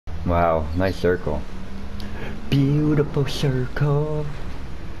Wow, nice circle. Beautiful circle.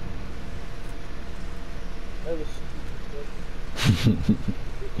 That was stupid.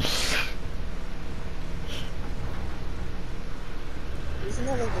 Isn't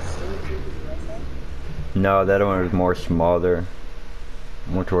that like the same thing as last time? No, that one was more smaller.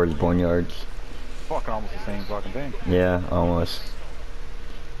 More towards boneyards. Fucking almost the same fucking thing. Yeah, almost.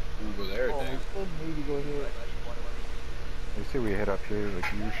 I'm gonna go there, Oh, we dang. still need to go here. They say we head up here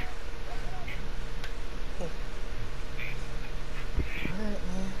like usual. Alright,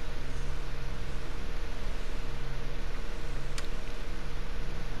 man.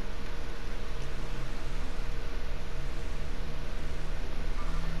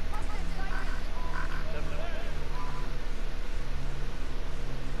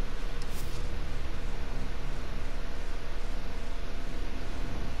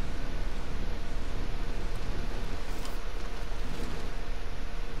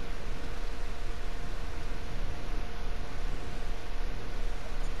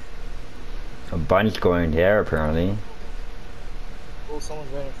 A bunch going there apparently. Oh,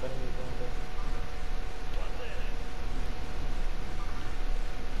 someone's right in front of me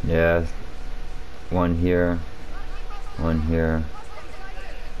going Yeah. One here. One here.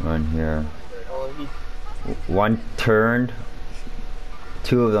 One here. there. Oh, he One turned.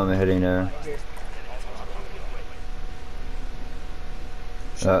 Two of them are hitting there. right here.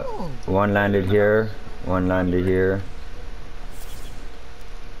 Uh, Shoot! one landed here. One landed here.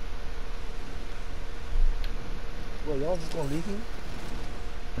 Well, y'all just gonna leave me?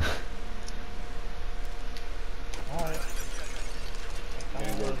 Alright. I'm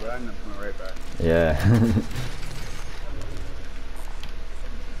gonna go grab and I'm coming right back. Yeah.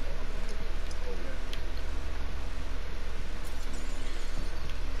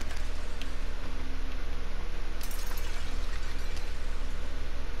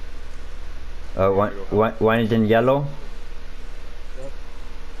 one is in yellow. Yep.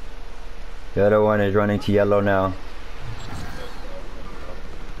 The other one is running to yellow now.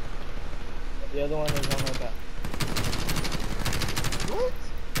 The other one is on my back. What?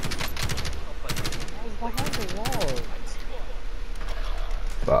 I was behind the wall.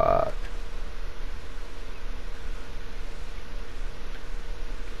 Fuck.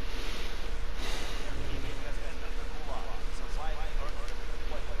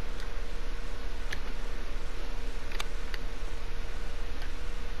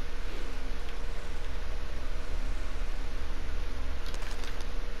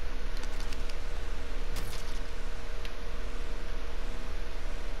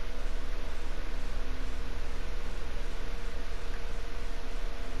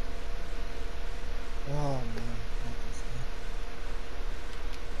 Oh man, not this game.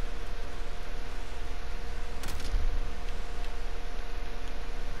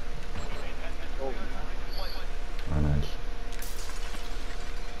 Oh, Oh, nice.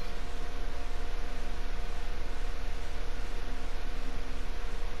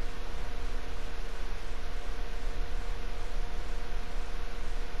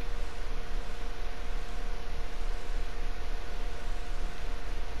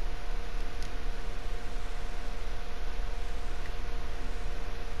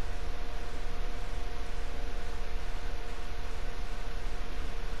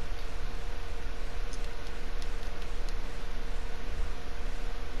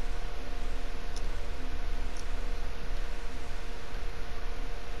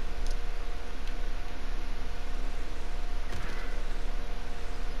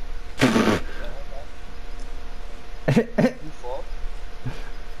 you fall?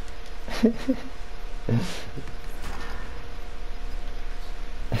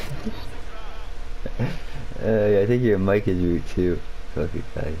 Yeah, I think your mic is rude too. Fucking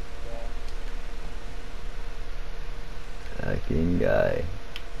guy. Fucking guy.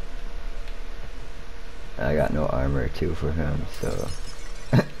 I got no armor too for him, so.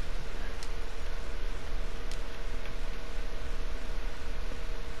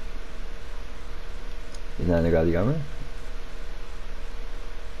 He's not gonna grab the armor?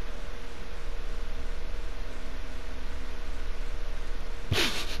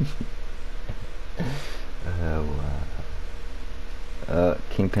 Oh wow.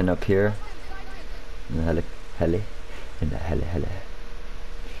 Kingpin up here. In the heli. In the heli.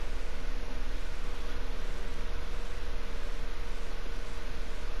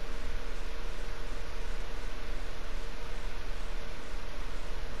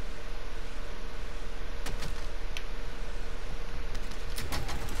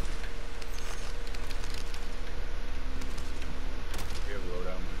 We have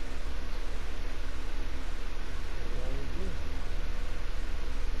loadout, man.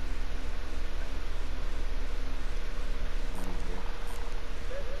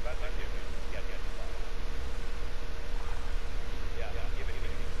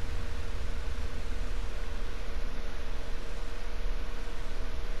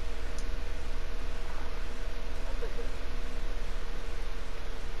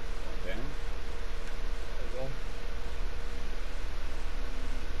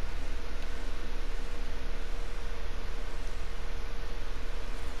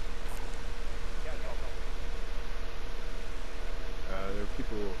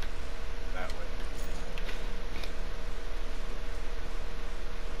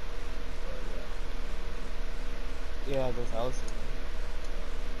 Yeah, those houses.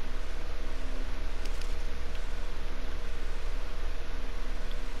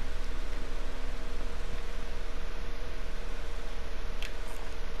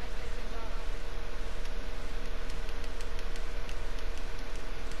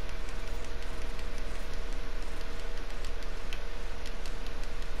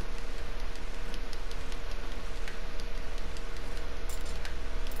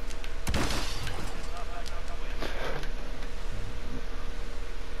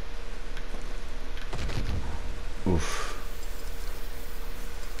 Oof.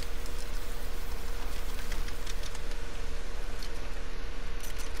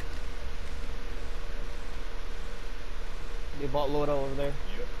 They bought load out over there.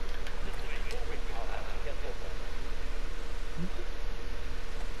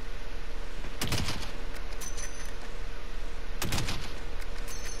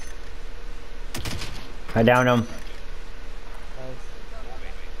 I downed him. Nice.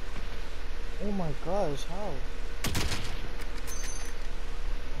 Oh my gosh, how?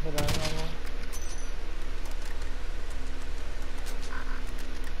 Hit iron ammo.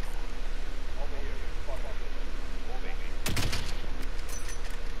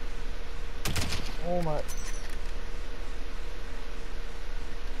 Oh my.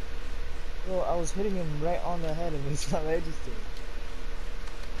 Bro, I was hitting him right on the head and he's not registering.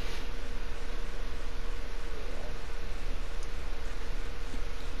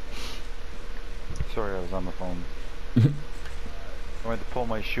 Sorry, I was on the phone. I went to pull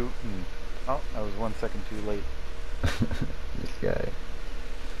my chute and oh, I was 1 second too late. This guy.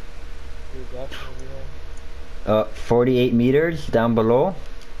 Dude, that's over there. 48 meters down below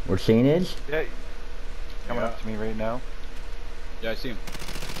where Shane is. Yeah, coming Yeah. up to me right now. Yeah, I see him.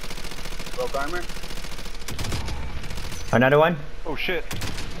 Broke armor? Another one. Oh shit!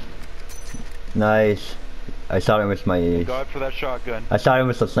 Nice. I shot him with my. Thank God for that shotgun. I shot him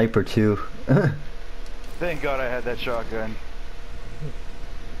with a sniper too. Thank God I had that shotgun.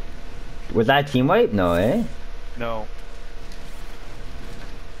 Was that team wipe? No, eh? No.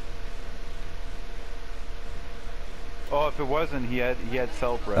 Oh, if it wasn't, he had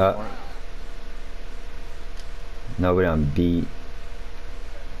self-res. Nobody on beat.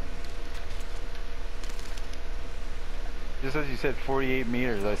 Just as you said, 48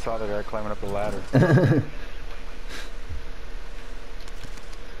 meters, I saw the guy climbing up the ladder.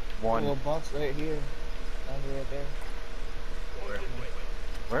 One. Little box right here. Down right there.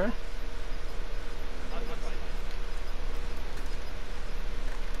 Where?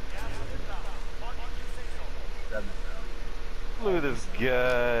 Grab this Look at this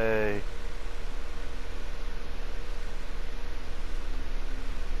guy.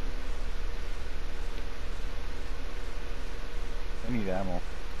 I need ammo.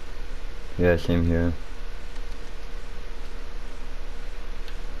 Yeah, same here.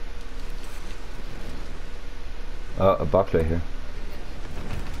 Oh, a box right here.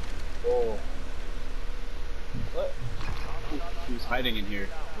 Oh, What? he was hiding in here.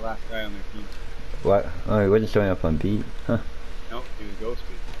 The last guy on their team. What? Oh, he wasn't showing up on beat. Huh. Nope, he was ghosted.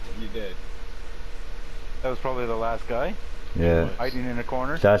 He did. That was probably the last guy. Yeah. Hiding in a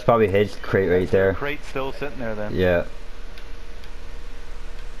corner. So that's probably his crate right there. Crate still sitting there then. Yeah.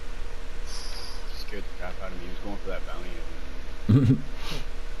 Scared the crap out of me. He was going for that bounty. I think.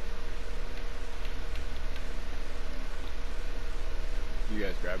 You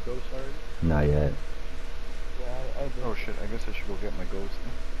guys grab ghosts already? Not yet. Yeah, I did. Oh shit, I guess I should go get my ghost.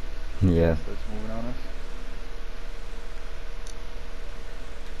 Yeah. That's moving on us.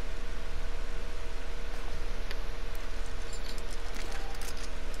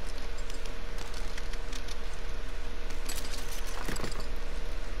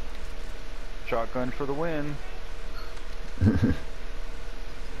 Shotgun for the win.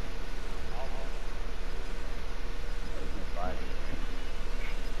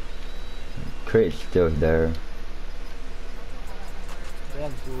 Crate's still there. They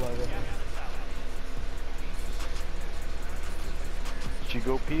have blue over here. Did you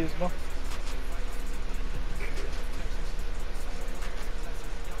go pee as well?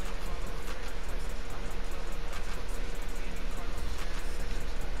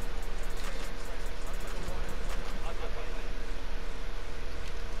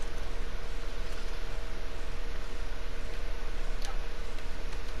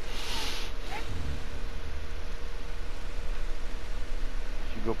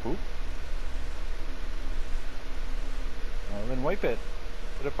 Did you go poop? Well then wipe it.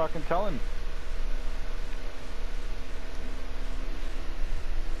 What a fucking tell him.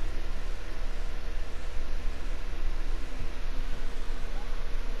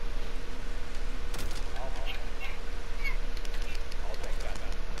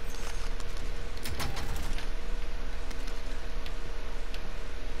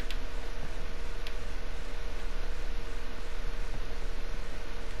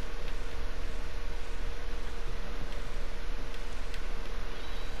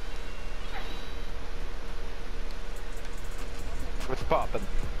 What's poppin'?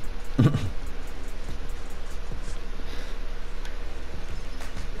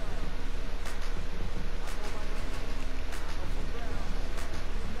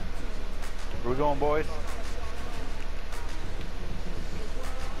 Where we going, boys?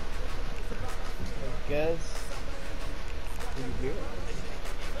 I guess. Did you hear it?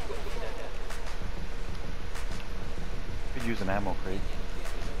 Could use an ammo crate.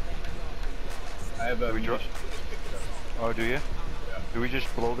 I have a Do we munition. Pick it up. Oh, do you? Yeah. Do we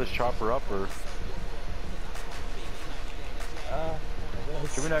just blow this chopper up, or I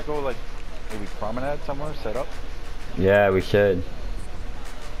guess. should we not go like maybe promenade somewhere, set up? Yeah, we should.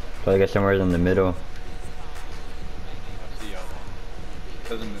 Probably get somewhere in the middle. I see y'all.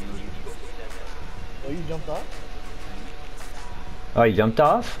 Hasn't been moving. Oh, you jumped off? Oh, you jumped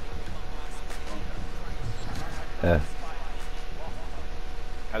off? Yeah.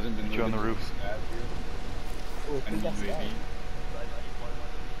 Hasn't been Put you on moving the roof. since that here. Oh, I And think that's UAV. that.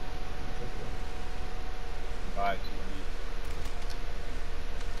 Bye, see what I need.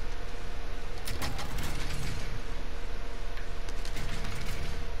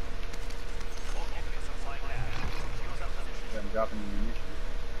 Yeah, I'm dropping the munition.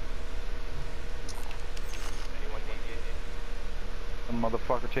 Some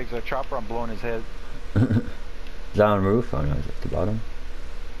motherfucker takes our chopper, I'm blowing his head. Is that on the roof? Oh no, it's at the bottom.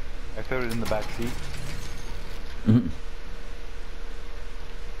 I threw it in the back seat.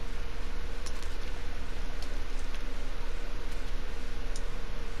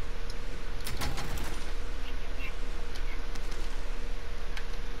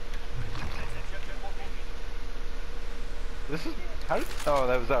 This is how did,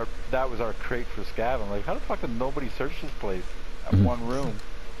 oh that was our crate for scav. I'm like, how the fuck did nobody search this place? That one room.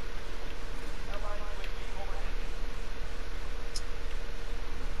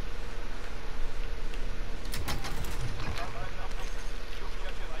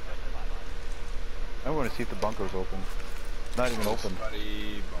 I want to see if the bunker's open. Not even open.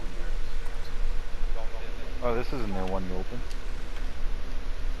 Somebody boneyard. Oh, this isn't their one to open.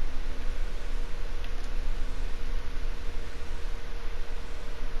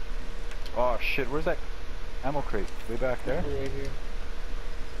 Oh shit, where's that ammo crate? Way back there? Right here.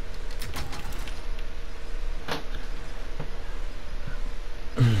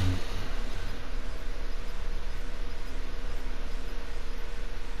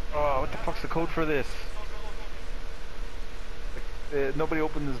 Oh, what the fuck's the code for this? Nobody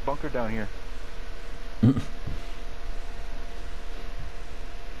opened this bunker down here.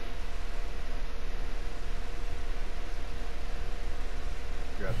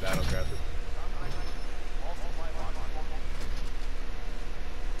 Grab that, I'll grab it.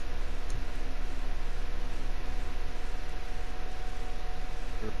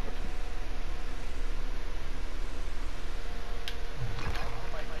 Yep.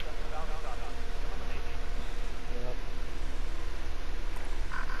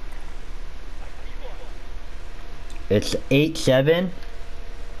 It's 87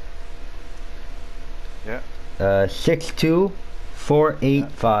 Yeah. 62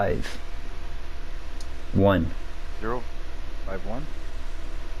 485 1 051.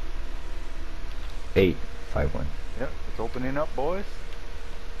 851. Yep, it's opening up, boys.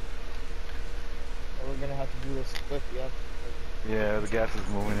 Oh, we're gonna have to do this quick, yeah. Yeah, the gas is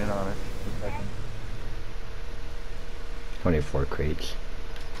moving in on it. 24 crates.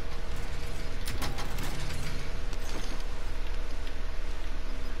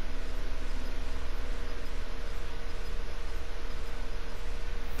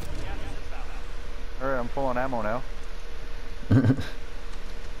 Alright, I'm full on ammo now.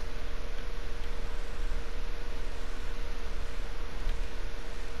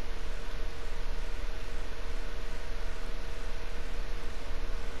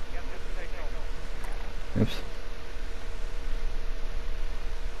 Oops.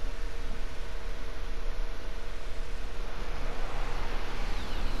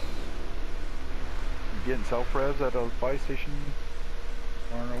 Getting self-res at a buy station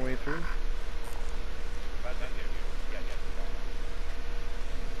on our way through.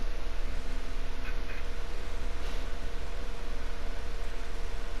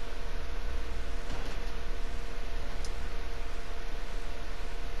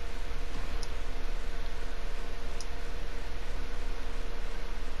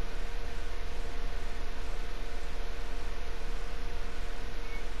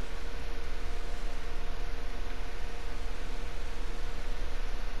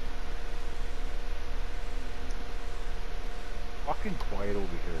 Fucking quiet over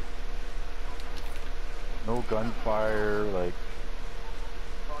here. No gunfire, like.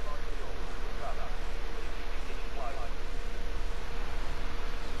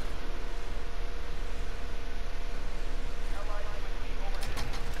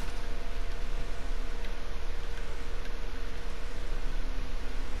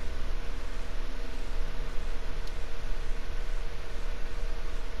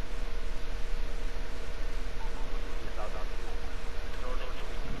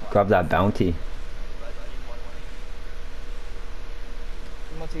 Grab that bounty.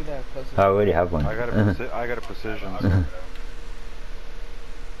 I'm gonna take that closer. I already have one. I got a precision. So.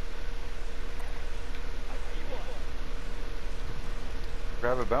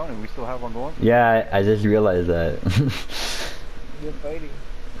 Grab a bounty. We still have one going. Yeah, I just realized that. You're fighting.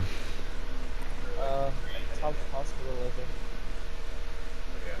 Top hospital, I think.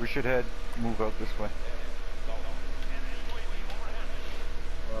 We should move out this way.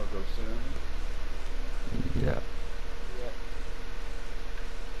 Well, go soon. Yeah.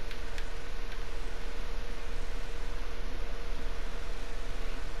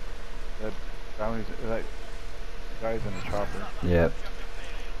 That bounty's that guy's in the chopper. Yep.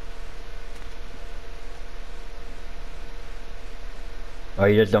 Oh,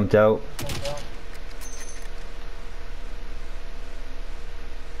 you just jumped out?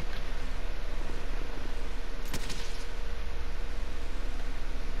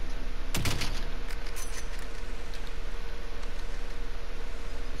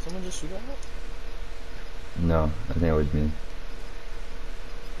 Did someone just shoot at me? No, I think it was me.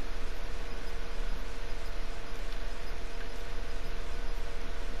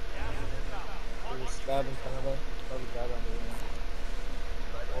 There's a stab in front of us. Probably got on the wall.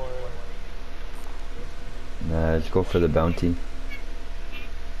 Or... Nah, let's go for the bounty.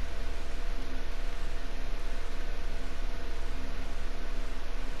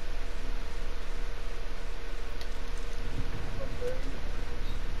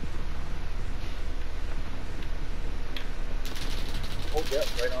 Oh, yeah,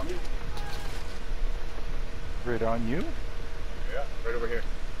 right on me. Right on you? Yeah, right over here.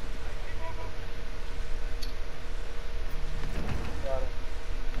 Got him.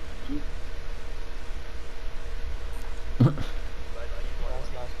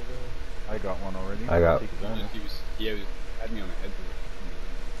 Last civilian. I got one already. I got- Take his ammo. He had me on the head.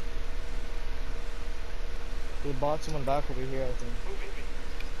 They bought someone back over here, I think.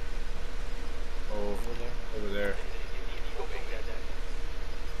 Oh, Over there. over there.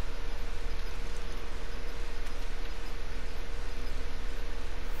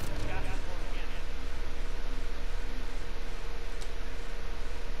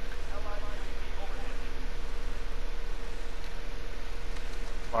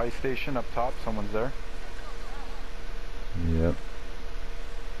 Buy station up top. Someone's there. Yep. Yeah.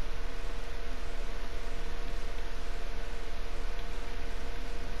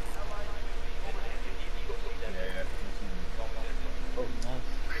 Oh, nice.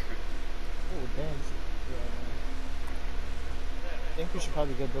 Oh, damn. Yeah. I think we should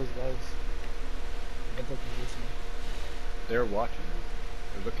probably get those guys. Get their position. They're watching.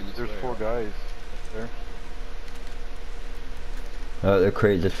 They're looking this There's way. 4 guys up there. Oh, the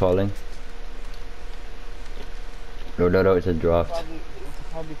crate just falling. No, it's a dropped. We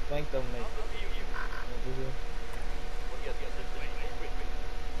could probably flank them, like. Over here.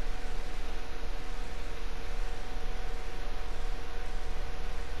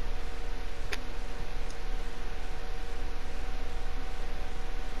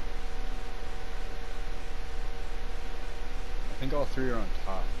 I think all 3 are on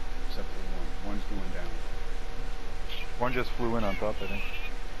top, except for one. One's going down. One just flew in on top, I think.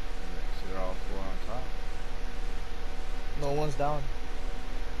 So they're all 4 on top. No one's down.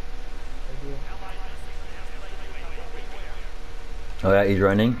 Right here. Oh yeah, he's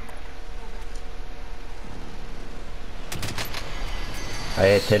running. I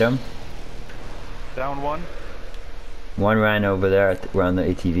hit him. Down one. One ran over there around the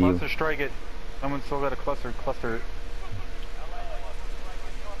ATV. Cluster strike it. Someone still got a cluster.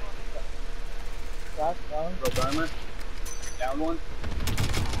 Crash down. Rope armor. Down one.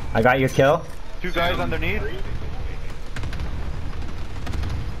 I got your kill. 2 guys underneath.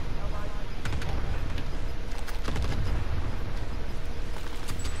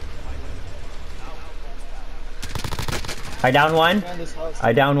 I down one. Behind this house.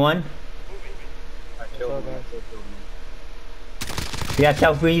 I down one. I killed all one. guys. I killed one. Yeah,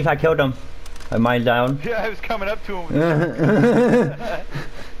 self-reeve. I killed him. Mine down. Yeah, I was coming up to him.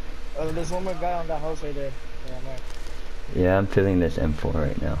 Oh, there's one more guy on that house right there. Yeah, I'm right. Yeah, I'm feeling this M4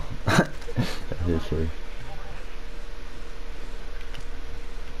 right now. That's his true.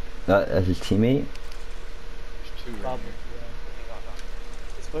 That's his teammate. There's 2 right Probably. here. Yeah.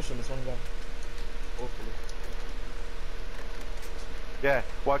 Let's push him. This one guy. Hopefully. Yeah,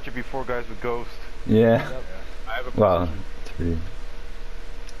 watch it be 4 guys with ghost. Yeah. Yep. I have a Well, position. 3.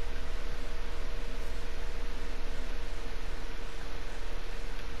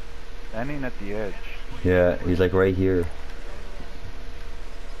 Standing at the edge. Yeah, he's like right here.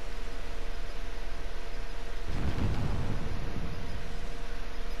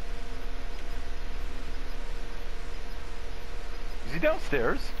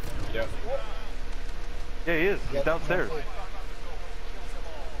 upstairs? Yeah. Yeah, he is. He's downstairs.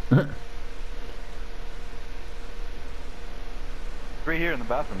 Right here in the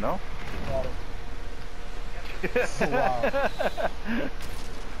bathroom, no? Wow.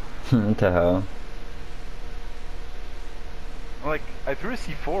 What the hell? Like, I threw a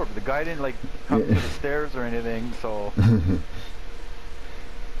C4, but the guy didn't like come to the stairs or anything, so we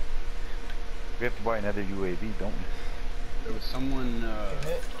have to buy another UAV, don't we? There was someone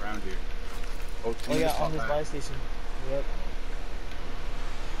around here. Oh, Oh yeah, on this buy station. Yep.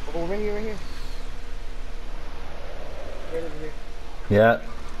 Oh, right here, right here. Right over here. Yeah.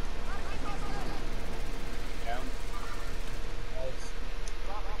 Down. Nice.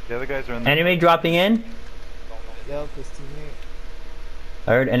 The other guys are in there. Enemy dropping in? Yep, his teammate.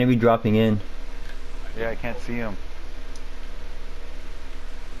 I heard enemy dropping in. Yeah, I can't see him.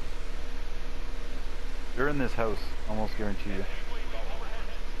 They're in this house, almost guarantee you.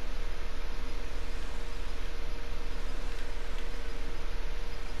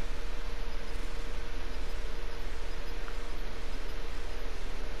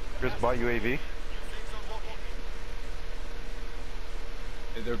 Chris bought UAV.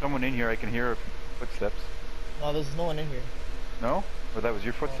 There's someone in here, I can hear footsteps. No, there's no one in here. No? Or that was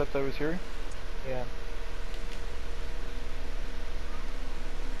your footsteps I was hearing? Yeah.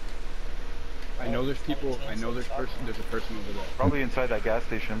 I know there's people. I know there's a person over there. Probably inside that gas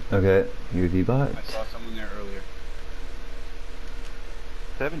station. Okay, UV bot. I saw someone there earlier.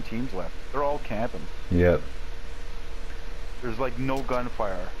 7 teams left. They're all camping. Yep. There's like no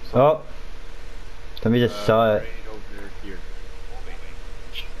gunfire. So Oh! Somebody just saw it. Right over here.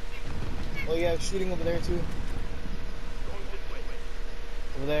 Oh yeah, shooting over there too.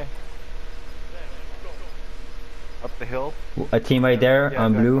 Over there. up the hill. A team right there Yeah,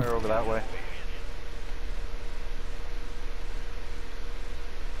 on blue. gunfire over that way.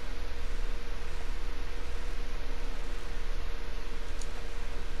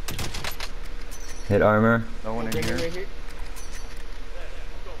 Hit armor. No one in Right here. here, right here.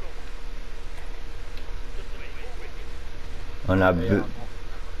 On that blue.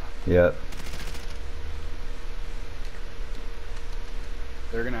 Yep.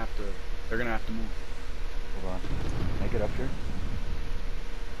 They're gonna have to move. Hold on. Can I get up here?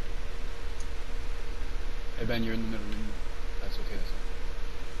 Hey Ben, you're in the middle. That's okay. That's okay.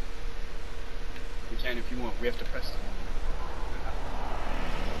 We can if you want. We have to press them.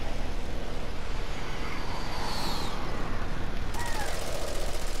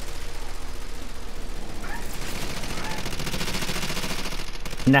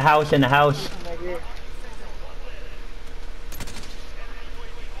 In the house, in the house. Right here.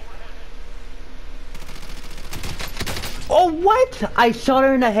 Oh, what? I shot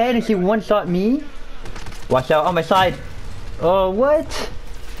her in the head and she one-shot me? Watch out, on my side. Oh, what?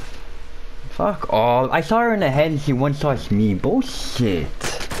 Fuck all. I saw her in the head and she one-shot me. Bullshit.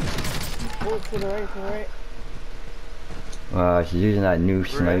 Oh, to the right, to the right. She's using that new Where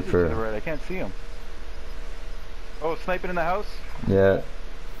is he to the sniper. right? I can't see him. Oh, sniping in the house? Yeah.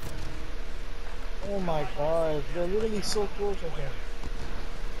 Oh my god, they're literally so close right there.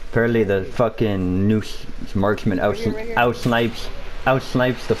 Apparently the fucking new marksman Right here. out snipes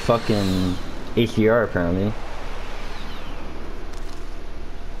the fucking ACR apparently.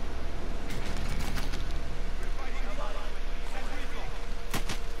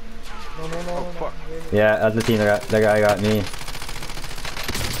 No, no, no, Oh, no, fuck. no. Yeah, that's the team that guy got me.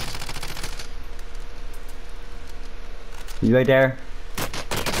 You right there?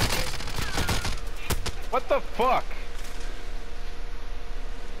 What the fuck?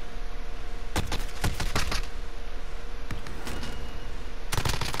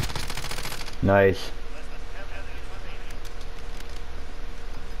 Nice.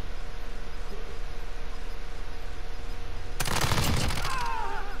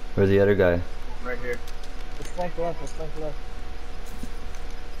 Where's the other guy? Right here. Let's flank left, let's flank left.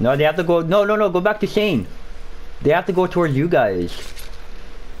 No, they have to go. No, go back to Shane. They have to go towards you guys.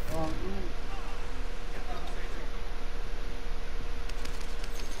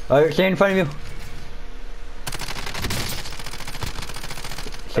 Oh, Shane in front of you.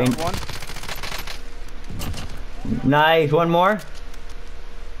 Shane. Down one? Nice. One more.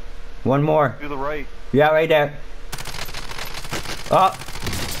 One more. To the right. Yeah, right there. Oh.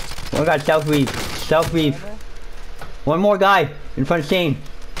 One got self weave. Self weave. One more guy in front of Shane.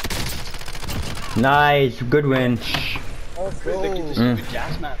 Nice. Good win. Let's The go. stupid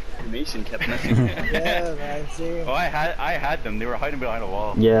gas mask animation kept messing. Yeah, man, same. Oh, I had them. They were hiding behind a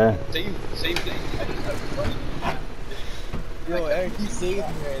wall. Yeah. Same thing. I just have fun. Yo, Eric, he saved me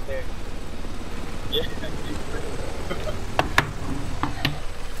right there. Yeah.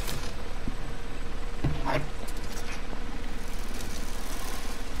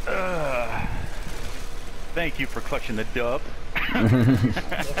 Thank you for clutching the dub.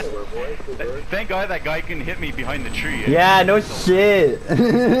 Yes, it were, boys. Good work. Thank God that guy couldn't hit me behind the tree. Yeah, no shit.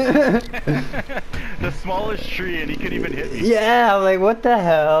 The smallest tree, and he couldn't even hit me. Yeah, I'm like, what the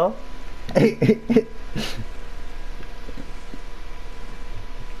hell?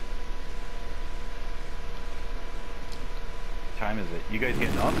 Time is it? You guys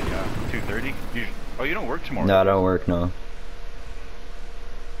getting off? Yeah, 2:30. Oh, you don't work tomorrow? No, I don't work, no.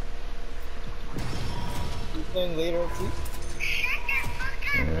 You playing later too?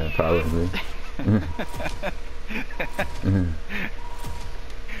 Yeah, probably.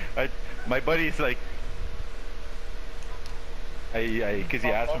 My buddy's like, cause he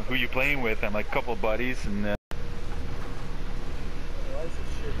asked him who you playing with. I'm like, a couple of buddies, and Why is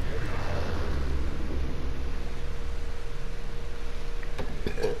this shit good?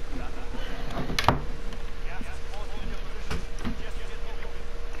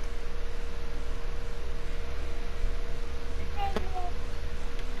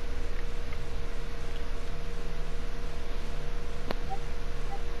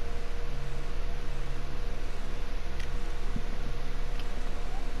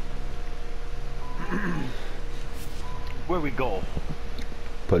 where we go?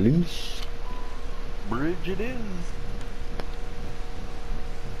 Police? Bridge it is.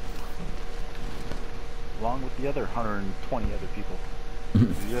 Along with the other 120 other people.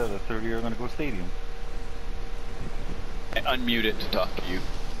 The other 30 are gonna go stadium. I unmute it to talk to you.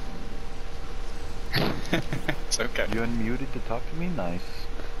 It's okay. You unmuted to talk to me? Nice.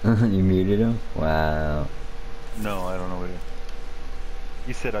 You muted him? Wow. No, I don't know what it is.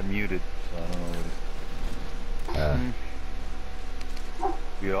 You said unmuted, so I don't know what it is.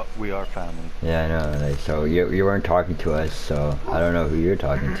 We are family. Yeah, I know. Like, so you weren't talking to us, so I don't know who you're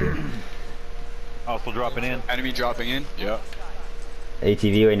talking to. Oh, still dropping in? Enemy dropping in? Yeah.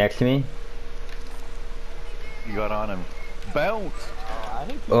 ATV right next to me? You got on him. Bounce! I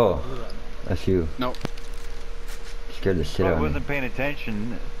hate people Oh, who do that, man. that's you. No. Scared the shit I out of me. wasn't paying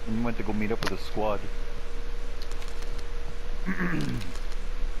attention and went to go meet up with a squad.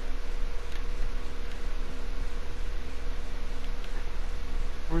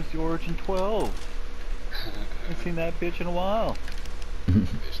 Where's the Origin 12? Haven't seen that bitch in a while.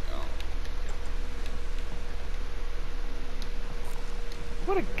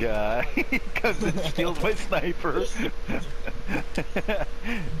 What a guy. He comes and steals my sniper.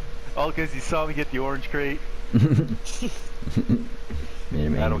 All because he saw me get the orange crate. I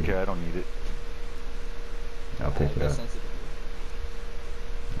don't care, I don't need it. I'll pick it That's up. sensitive.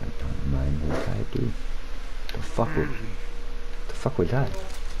 I don't mind what I do. The fuck was that?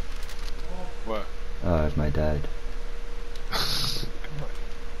 What? Oh, it's my dad.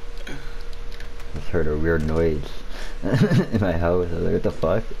 Just heard a weird noise in my house. I was like, what the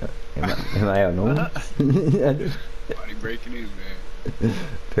fuck? Am I alone? Body breaking in, man.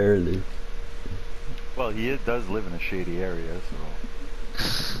 Apparently. Well, he does live in a shady area, so...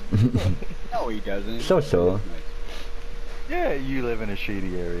 No, he doesn't. So. Yeah, you live in a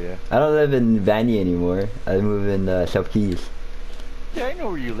shady area. I don't live in Vanny anymore. I live in South Keys. Yeah, I know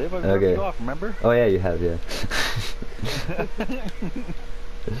where you live. I've Okay. dropped you off, remember? Oh yeah, you have, yeah.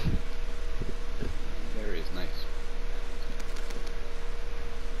 There is nice.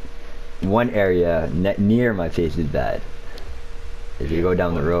 One area near my face is bad. If you go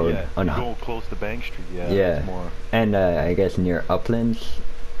down the road, Yeah, oh you no, go close to Bank Street, yeah. yeah, That's more... and I guess near Uplands,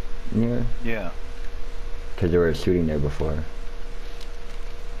 near, Yeah. because there was a shooting there before.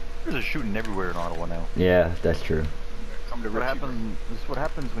 There's a shooting everywhere in Ottawa now. Yeah, that's true. Come to What Richie, bro. happens? This is what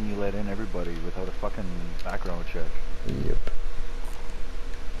happens when you let in everybody without a fucking background check. Yep.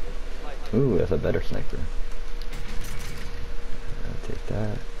 Ooh, that's a better sniper. I'll take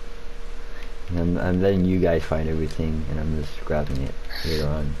that. And I'm letting you guys find everything, and I'm just grabbing it later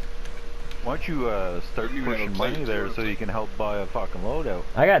on. Why don't you start You never pushing played money there so you can help buy a fucking loadout?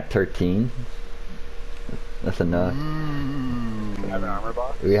 I got 13. That's enough. You have an armor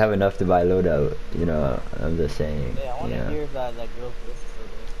box? We have enough to buy loadout, you know, I'm just saying. Yeah, I want to Yeah. hear that girl's voice is so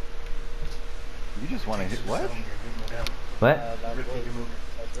good. You just want to hit what? What?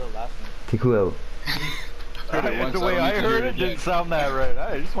 That girl laughing. Tikuo. Heard it once, The way don't I need to heard hear it didn't again. sound that right.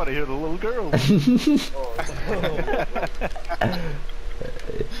 I just want to hear the little girl.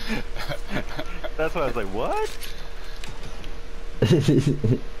 That's why I was like, what?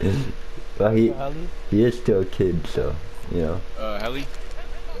 Well, he Ali? is still a kid, so, you know. Heli?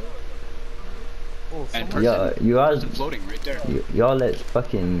 Oh, And someone- Yeah, you all, Person floating right there. y'all let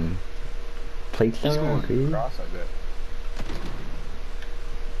fucking plates He's down going crazy. across, I bet.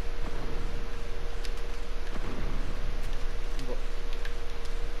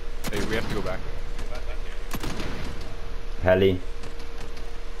 Hey, we have to go back. Heli.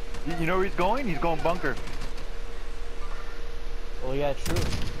 You know where he's going? He's going bunker. Oh yeah, true.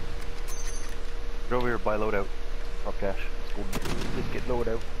 Get over here, buy loadout. Drop cash. Let's go. Let's get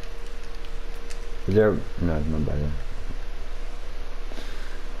loadout. Is there? No, it's not better.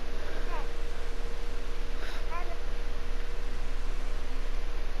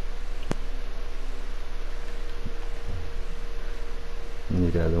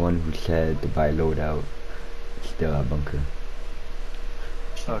 The one who said to buy loadout still a bunker.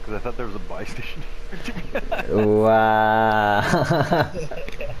 Oh, because I thought there was a buy station. Wow.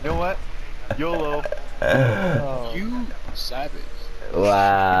 You know what? YOLO. Oh. You savage.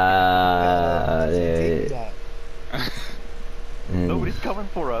 Wow. Take that. Nobody's coming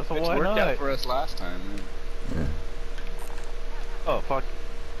for us, so It's why worked not? out for us last time. Man. Oh, fuck.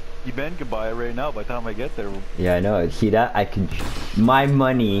 You Ben can buy it right now by the time I get there. Yeah, I know. See that? I can. My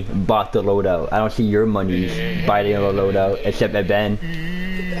money bought the loadout. I don't see your money buying the loadout except at Ben.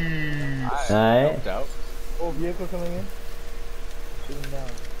 Alright. Helped out. Oh, vehicle coming in. Shooting down.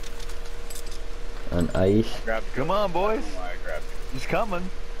 On ice. Grabbed it. Come on, boys. I don't know why I grabbed it. He's coming.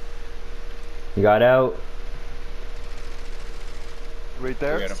 You got out. Right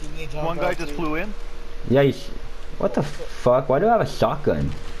there. Get him. Teammate jump One guy out, just dude. flew in. Yeah, what the fuck? Why do I have a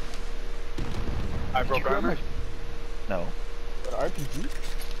shotgun? I broke armor. No. What, RPG?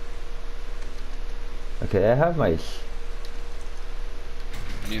 Okay, I have my.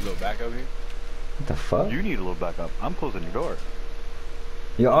 I need a little backup here. What the fuck? You need a little backup. I'm closing your door.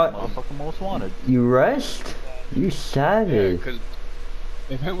 You Motherfucker most wanted. you rushed? You Yeah, savage. because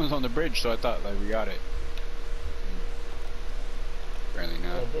the event was on the bridge, so I thought like we got it. Apparently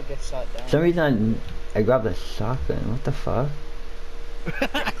Yeah, not. I did get shot down. For some reason I grabbed a shotgun. What the fuck?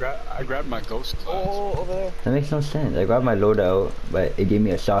 I grabbed my ghost class. Oh, over there. That makes no sense. I grabbed my loadout, but it gave me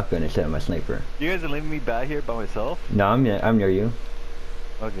a shotgun instead of my sniper. You guys are leaving me back here by myself? No, I'm near you.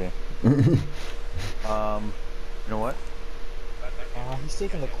 Okay. You know what? He's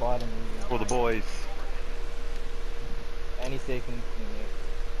taking the quad and For the boys. and he's taking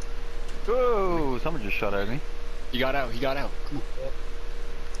teammate. Oh, someone just shot at me. He got out. He got out. Come on. Yep.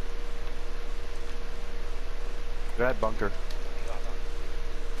 Grab bunker.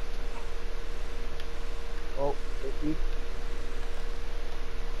 Oh, he-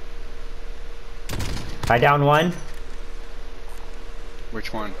 I down one.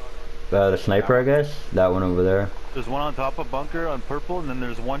 Which one? The sniper, I guess. That one over there. There's one on top of bunker on purple, and then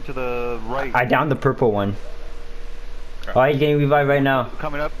there's one to the right. I downed the purple one. Crap. Oh, he's getting revived right now.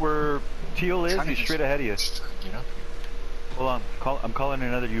 Coming up where Teal is, Trying to he's just- straight ahead of you. Just trying to get up here. Hold on, I'm calling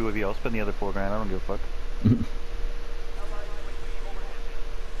another UAV. I'll spend the other $4 grand. I don't give a fuck.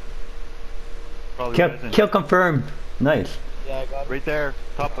 Probably resin. Kill confirmed. Nice. yeah, I got him. Right there,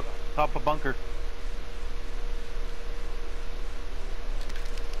 top of bunker.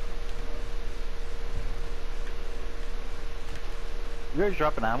 You guys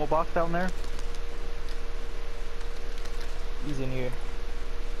drop an ammo box down there? He's in here.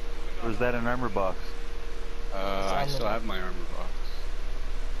 Or is that an armor box? I still have my armor box.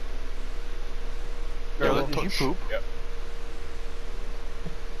 Yo, Yo, let's did you push. poop? Yep.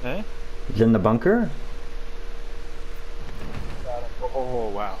 Eh? He's in the bunker. Got him. Oh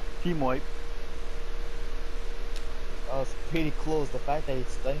wow. Team wipe. I was pretty close. The fact that he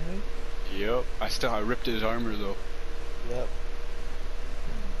stunned me. Yep. I ripped his armor though. Yep.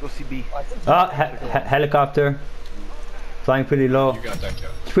 Go CB. Oh, I think Ah, helicopter. Flying pretty low. You got that kill.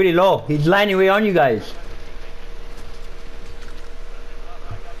 It's pretty low. He's landing right on you guys.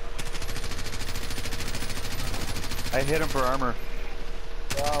 I hit him for armor.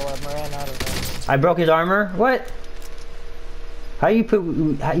 wow, I ran out of ammo. I broke his armor. What? How you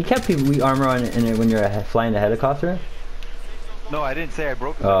can't put wheat armor on it when you're flying the helicopter? No, I didn't say I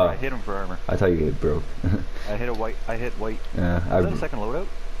broke his Oh. armor. I hit him for armor. I thought you get broke. I hit white. Yeah, Is that a second loadout?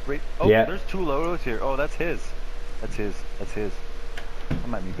 Right. Oh, Yeah. there's 2 loadouts here. Oh, that's his. That's his.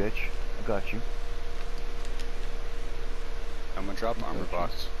 Come at me, bitch. I got you. I'm gonna drop armor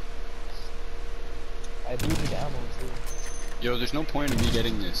box. I do need ammo too. Yo, there's no point in me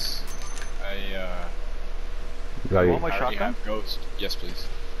getting this. Got You you. want my I already shotgun? have ghost. Yes, please.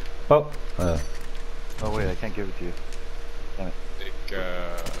 Oh, Oh wait, I can't give it to you. Damn it. Take your other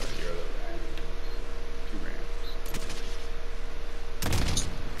ram. 2 rams.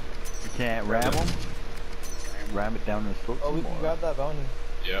 You can't ram him. Ram it down his throat Oh, some we can more. grab that bounty.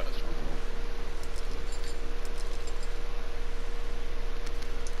 Yeah, that's one.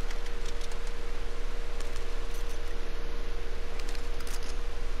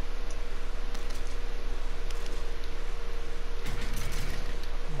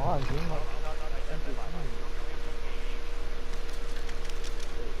 Come on, dude.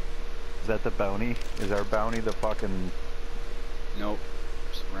 that the bounty? Is our bounty the fucking... Nope.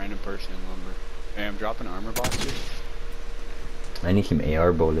 Just a random person in lumber. Hey, I'm dropping armor box here. I need some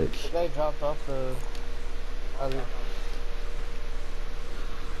AR bullets. The guy dropped off the...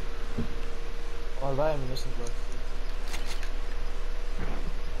 I'll buy ammunition box.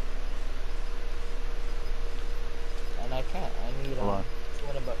 And I can't. I need Hold on.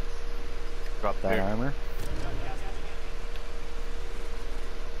 200 bucks. Drop that Here. armor.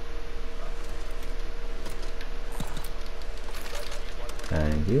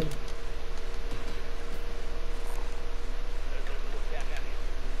 Thank you.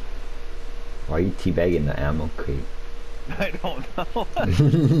 Why are you teabagging the ammo crate? I don't know.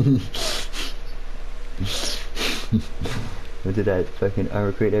 What did that fucking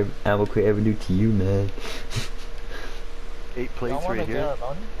ammo crate ever do to you, man? 8 plates Y'all wanna right get here. our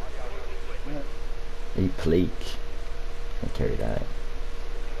bounty? 8 plates. I'll carry that.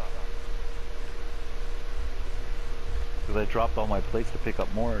 Because I dropped all my plates to pick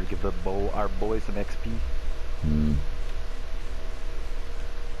up more, give our boys some XP. Hmm.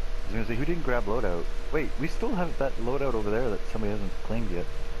 I was gonna say, who didn't grab loadout? Wait, we still have that loadout over there that somebody hasn't claimed yet.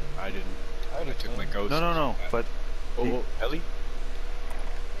 I didn't. I already took my ghost. No, but Oh, Ellie?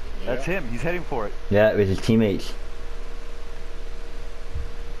 that's him. He's heading for it. Yeah, with his teammates.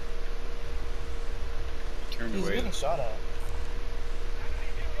 He turned He's away. getting shot at.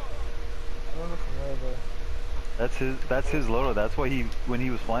 I don't know from where the... That's his loadout. That's why when he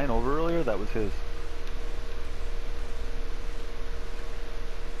was flying over earlier, that was his.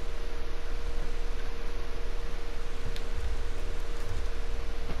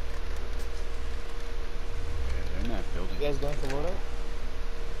 Yeah, they're in that building. You guys going for loadout?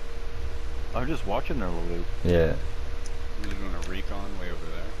 I'm just watching their loadout. Yeah. They're doing a recon way over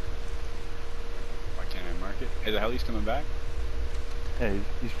there. Why can't I mark it? Hey, the heli's coming back? Yeah,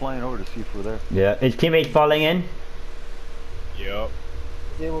 he's flying over to see if we're there. Yeah. His teammates falling in. Yup.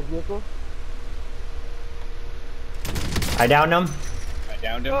 Disabled vehicle? I downed him. I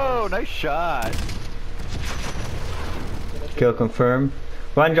downed him. Oh, nice shot. Kill confirmed.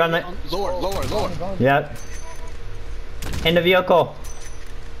 Run, John. Lower. Yep. In the vehicle.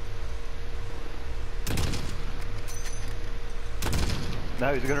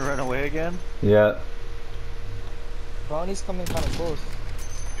 Now he's gonna run away again? Yeah. Brownie's coming kind of close.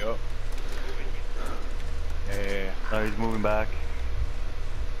 Yup. Yeah. No, he's moving back.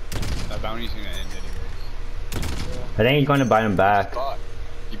 That bounty's gonna end anyways. I think he's going to buy him back.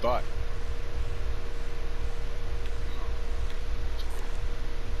 He bought.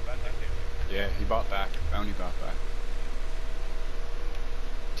 Yeah, he bought back. Bounty bought back.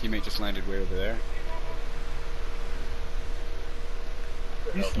 Teammate just landed way over there.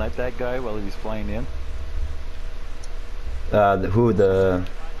 You sniped that guy while he was flying in? The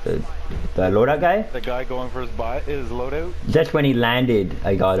loadout guy? The guy going for his loadout? Just when he landed,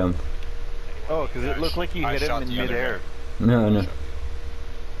 I got him. Oh, because it looked like he I hit him shot in the other midair. No.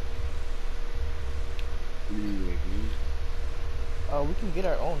 We can get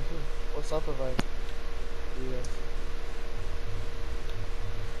our own too. What's up if I... Yes.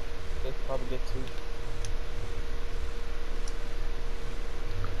 They could probably get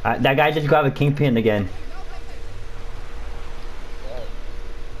 2. That guy just grabbed a kingpin again.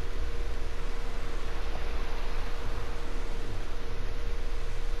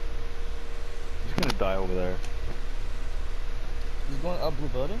 He's gonna die over there. He's going up blue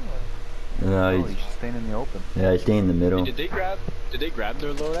building or? No, Oh, he's, he's just staying in the open. yeah, he's staying in the middle. Hey, did they grab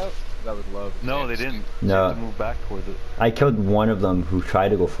their loadout? That would love. No, they didn't. They No. had to move back towards it. I killed one of them who tried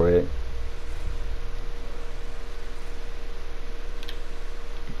to go for it.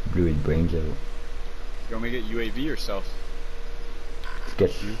 Blew his brains out. You want me to get UAV or self?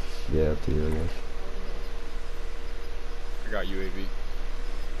 Get yeah, up to you, I guess. I got UAV.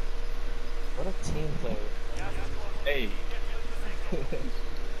 What a team player. Hey.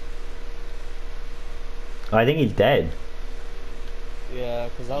 Oh, I think he's dead. Yeah,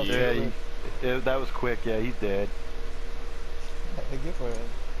 cause that was Yeah, really that was quick. Yeah, he's dead. good for him.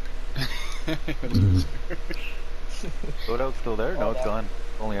 Loadout's still there? No, Oh, it's no. gone.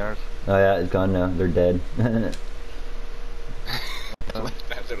 Only ours. Oh yeah, it's gone now. They're dead. I like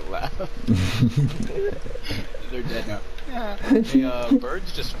that little laugh. They're dead now. Hey,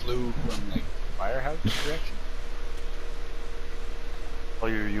 birds just flew from like firehouse direction. Oh,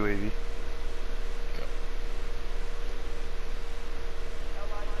 your UAV.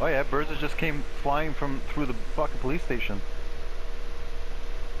 Oh yeah, birds that just came flying through the fucking police station.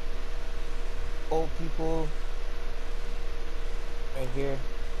 Old people. Right here.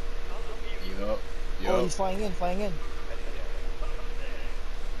 Yup. Oh, he's flying in.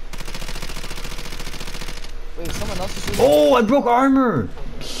 Wait, someone else is shooting? Oh, I broke armor!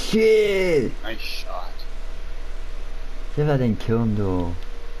 Shit! Nice shot. See if I didn't kill him though.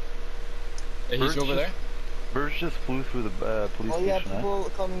 Hey, he's Birds over just- there. Birds just flew through the police Oh yeah, station.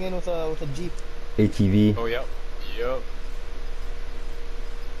 people coming in with a jeep. ATV. Oh, yep. Yep.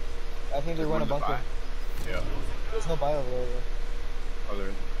 I think they run a One to bunker. buy. Yeah. There's no buy over there. Though. Oh, there.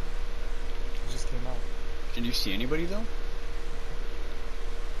 It just came out. Can you see anybody though?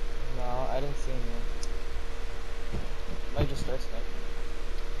 No, I didn't see anyone. Might just start sniping.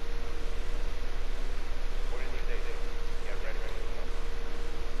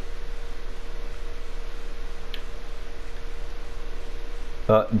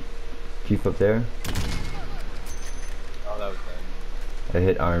 Jeep up there. Oh, that was bad. I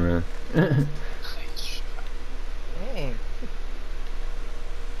hit armor. Nice shot. Dang.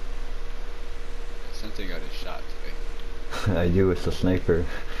 Sensei got his shot today. I do with the sniper.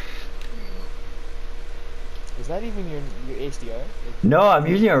 Is that even your HDR? No, I'm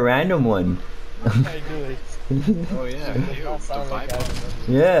using a random one. I do it. Oh yeah. It does Ew, not sound the like vibe.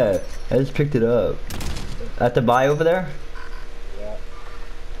 that. Yeah, I just picked it up. At the buy over there? Yeah.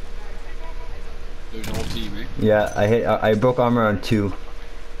 There's an whole team, eh? Yeah, I broke armor on 2.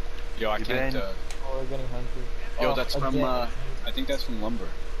 Yo, I You can't. been? Oh, we're getting hunted. Yo, Oh, that's from. again. I think that's from lumber.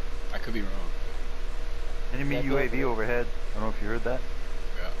 I could be wrong. Enemy Yeah, go UAV for it. overhead. I don't know if you heard that.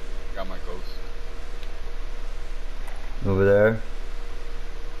 Yeah. Got my ghost. Over there.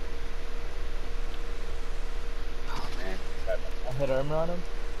 Oh man. I hit armor on him.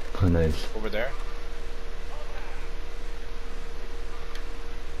 Oh, nice. Over there.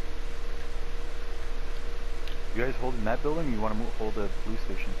 You guys holding that building? Or you want to hold the police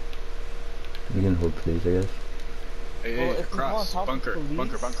station? You can hold please, I guess. Hey, Well, hey, if we go on across. top of Bunker, police-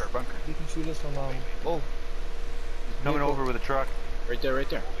 bunker, bunker, bunker. You can shoot us from oh. Coming Vehicle. over with a truck. Right there, right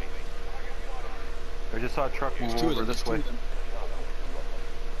there. I just saw a truck move There's two of over them. this There's two way. of them.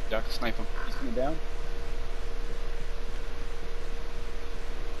 Duck, snipe him. He's coming down.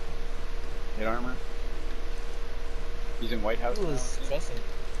 Hit armor. He's in White House. Who now. is stressing?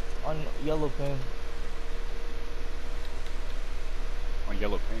 On yellow pin. On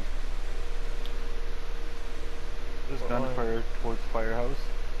yellow paint. There's Oh. gunfire towards firehouse.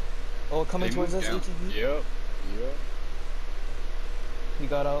 Oh, coming They towards us, moved down. ATV. Yep. Yep. He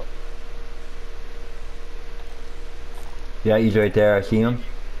got out. Yeah, he's right there. I see him.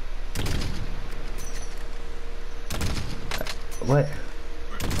 What?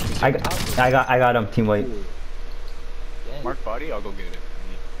 I got him. Team white. Dang. Mark body. I'll go get it. I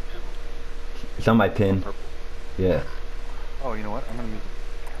need ammo. It's on my pin. Purple. Yeah. Oh, you know what? I'm gonna use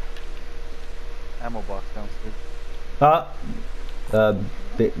the ammo box downstairs.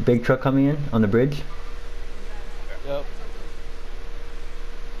 Big truck coming in on the bridge. Yep.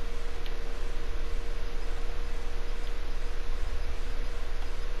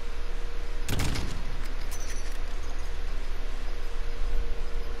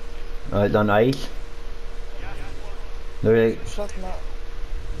 It's on ice. They're like, Truck not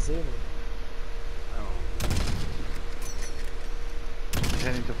disabled. Oh.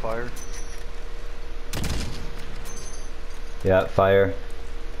 Heading to fire. yeah, fire.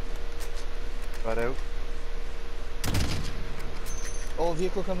 Got out. Oh,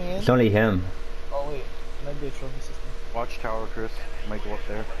 vehicle coming in. It's only him. Oh wait, might be a trophy system. Watch tower, Chris. Might go up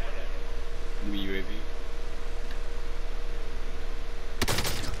there. Enemy UAV.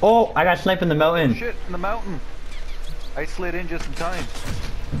 Oh, I got sniped in the mountain. Shit, in the mountain. I slid in just in time.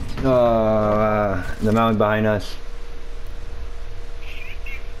 The mountain behind us.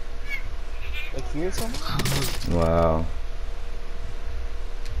 Like here somewhere? Wow.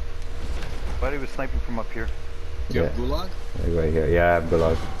 Buddy was sniping from up here. Do you have Yeah. gulag? Like right here. Yeah, I have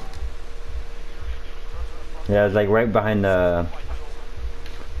gulag. Yeah, it's like right behind the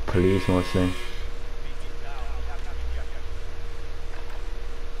police mostly.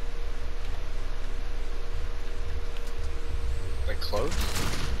 Like close?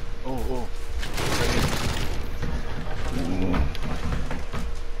 Oh,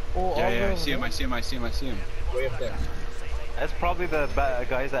 Oh, yeah, all yeah. the I way see him. over I see him. I see him. I see him. Way up there. That's probably the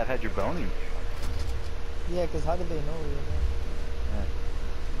guys that had your bounty. there. Yeah, cause how did they know we were there?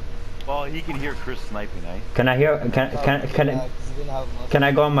 Well, he can hear Chris sniping, eh? Can I hear? Can Yeah, 'cause he didn't have much. can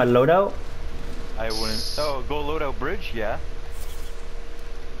I go on my loadout? I wouldn't. Oh, go load out bridge? Yeah.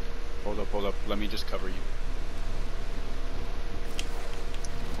 Hold up, hold up. Let me just cover you.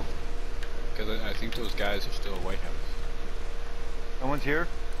 Because I think those guys are still at White House. Someone's here.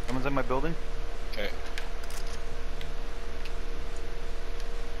 Someone's in my building. Okay.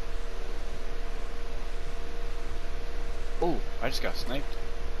 Oh, I just got sniped.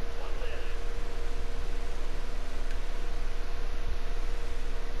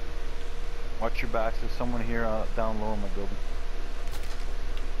 Watch your backs. There's someone here down low in my building.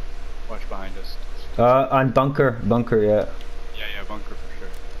 Watch behind us. On bunker, yeah. Yeah, bunker for sure.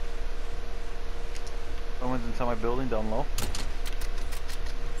 Someone's inside my building down low.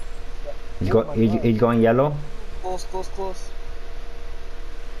 He's going yellow. Close.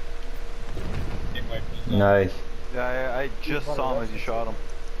 It might be. Nice. Yeah, I just saw him as you shot him.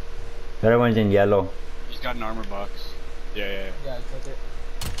 The other one's in yellow. He's got an armor box. Yeah. Yeah, I took it.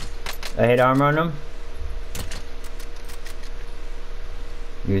 I hit armor on him.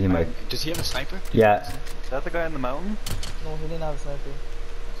 Using my. Does he have a sniper? Yeah. Is that the guy in the mountain? No, he didn't have a sniper.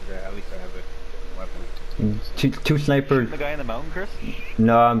 That's okay, at least I have a weapon. Two snipers. The guy in the mountain, Chris?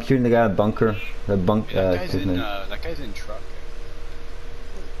 No, I'm shooting the guy in bunker. The bunk. That guy's in truck.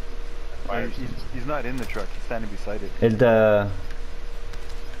 He's not in the truck. He's standing beside it. Is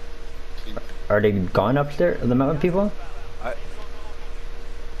Are they gone upstairs? The mountain people?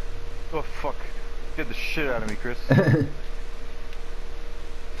 Oh fuck! Get the shit out of me, Chris. Think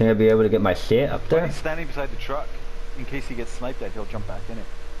I'll be able to get my shit up But there? he's standing beside the truck. In case he gets sniped at, he'll jump back in it.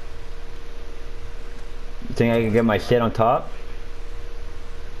 Think I can get my shit on top?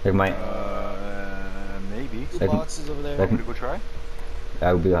 Like my. Maybe. Two Like- boxes over there. like- Want me to go try?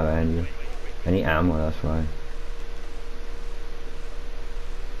 I would be behind you. I need ammo, that's why.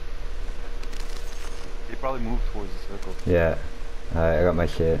 He probably moved towards the circle. Yeah. I got my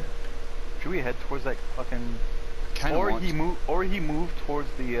shit. Should we head towards that fucking? Kind of Or he moved towards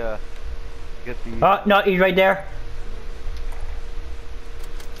the. Get the. Oh, no, he's right there.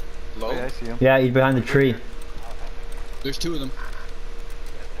 low. Oh, yeah, I see him. Yeah, he's behind the tree. There's two of them.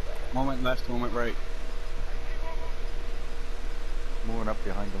 One went left, one went right. Moving up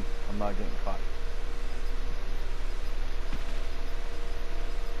behind him. I'm not getting caught.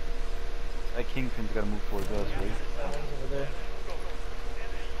 That kingpin's gotta move towards us, right? One's over there.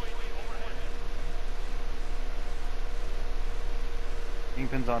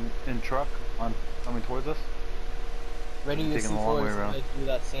 Kingpin's in truck coming towards us. Ready to Taking see a long way forwards around. to do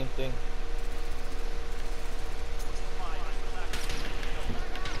that same thing.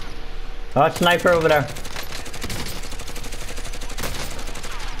 Oh, sniper over there.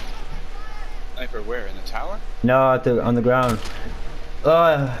 Sniper where? In the tower? No, on the ground.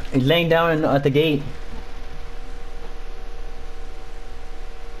 He's laying down at the gate.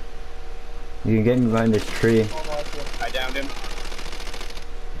 You can get me behind this tree. I downed him.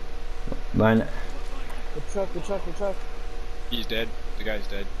 Behind. The truck. He's dead. The guy's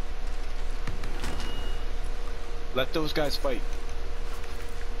dead. Let those guys fight.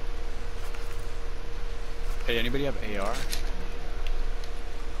 Hey, anybody have AR?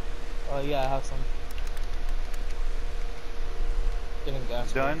 Yeah, I have some. Getting gas.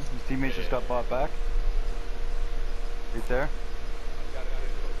 He's done. His teammates just got bought back. Right there.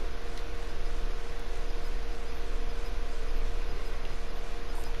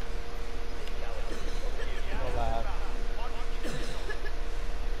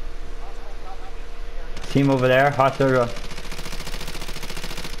 Team over there. Hostile.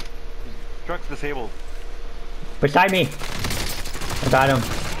 Truck's disabled. Beside me. I got him.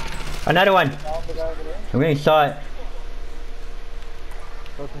 Another one. I'm getting shot.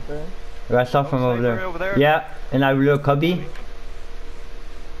 I got shot from over sniper there. over there? Yeah, and I little cubby.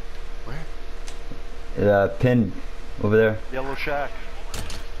 Where? The pin over there. Yellow shack.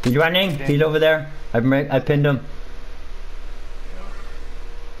 He's running. He's over there. I pinned him.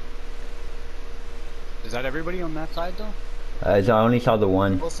 Is that everybody on that side though? I only saw the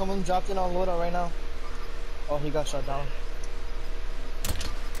one. Well, someone dropped in on loadout right now. Oh, he got shot down.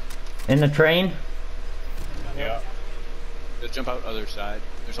 In the train. Yeah. Let's jump out other side.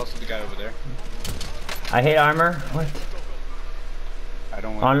 There's also the guy over there. I hate armor. What? I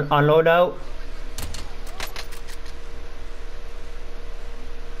don't want On loadout.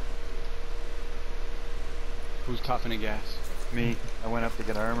 Who's coughing a gas? Me. I went up to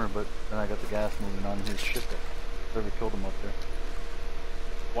get armor, but then I got the gas moving on his shit. Whoever killed him up there.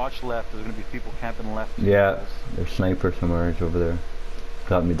 Watch left. There's gonna be people camping left. Yeah, there's sniper somewhere. It's over there.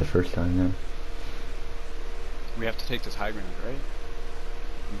 Got me the first time there. We have to take this high ground, right?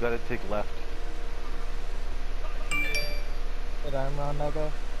 You gotta take left. Get armor on that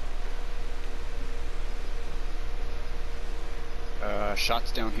guy.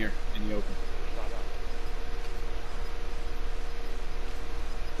 Shots down here in the open.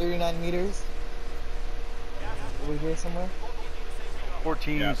 39 meters. Over here somewhere.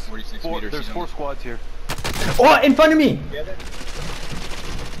 14. Yeah, 46 meters. There's 4 squads here. Oh, in front of me!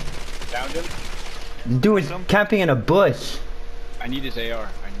 Downed him. The dude is camping in a bush. I need his AR.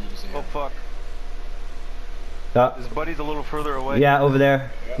 Oh fuck. His buddy's a little further away. Yeah, over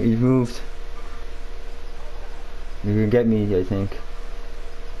there. He's moved. You can get me, I think.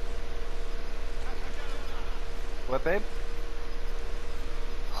 What, babe?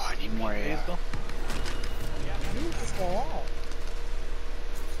 Oh, I need more Please AR. go. Where's this guy at?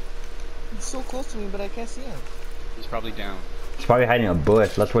 He's so close to me, but I can't see him. He's probably down. He's probably hiding in a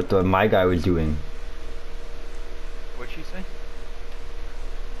bush. That's what my guy was doing. What'd she say?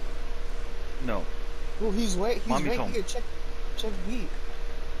 No. Oh, he's right Mommy's home. here. Check B.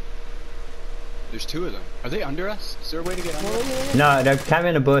 There's two of them. Are they under us? Is there a way to get under us? No, they're kind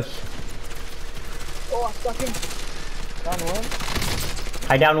of in a bush. Oh, I stuck him. Down one.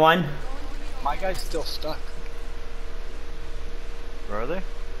 I down one. My guy's still stuck. Where are they?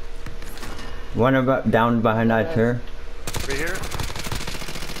 One down behind that chair. Right here.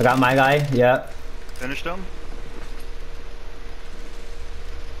 I got my guy. Yeah. Finished them.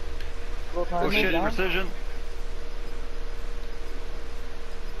 Go Oh shit, down. precision.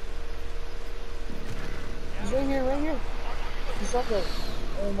 He's right here. He's up there.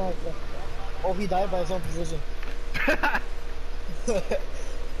 Oh my god. Oh, he died by his own position.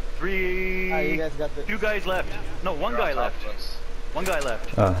 Three. Alright, you guys got this. 2 guys left. No, one guy left. One guy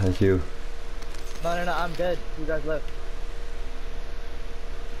left. Oh, that's you. No, I'm dead. You guys left.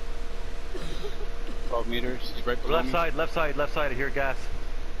 12 meters. He's right below Left me. side, left side, left side. I hear gas.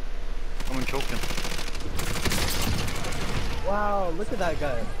 Someone choked him. Wow, look at that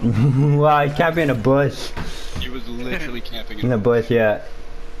guy. Wow, he's camping in a bush. He was literally camping In the bush, yeah.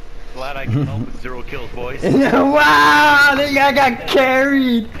 Glad I came home with 0 kills, boys. Wow, this guy got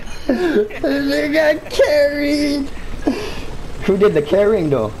carried. This got carried. Who did the carrying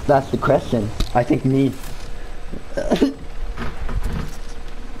though? That's the question. I think me. Okay.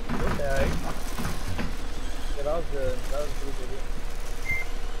 Yeah, that was good. That was pretty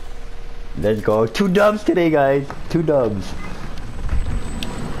good. Let's go. 2 dubs today, guys. 2 dubs.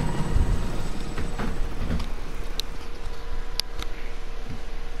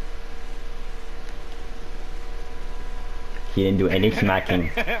 He didn't do any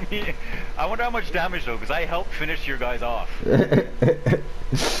smacking. I wonder how much damage though, because I helped finish your guys off. What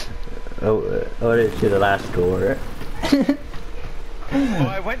is to the last score? Well,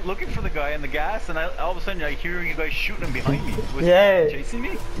 I went looking for the guy in the gas, and all of a sudden I hear you guys shooting him behind me. Was Yeah. he chasing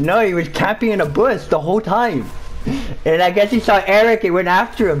me? No, he was camping in a bush the whole time. And I guess he saw Eric and went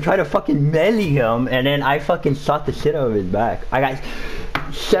after him, tried to fucking melee him, and then I fucking shot the shit out of his back. I got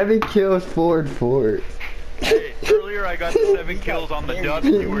 7 kills, 4 and 4. Hey, earlier I got 7 kills on the dub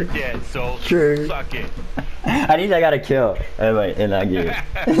and you were dead, so True. suck it. At least I got a kill in that game.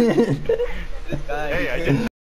 This guy. Hey, I did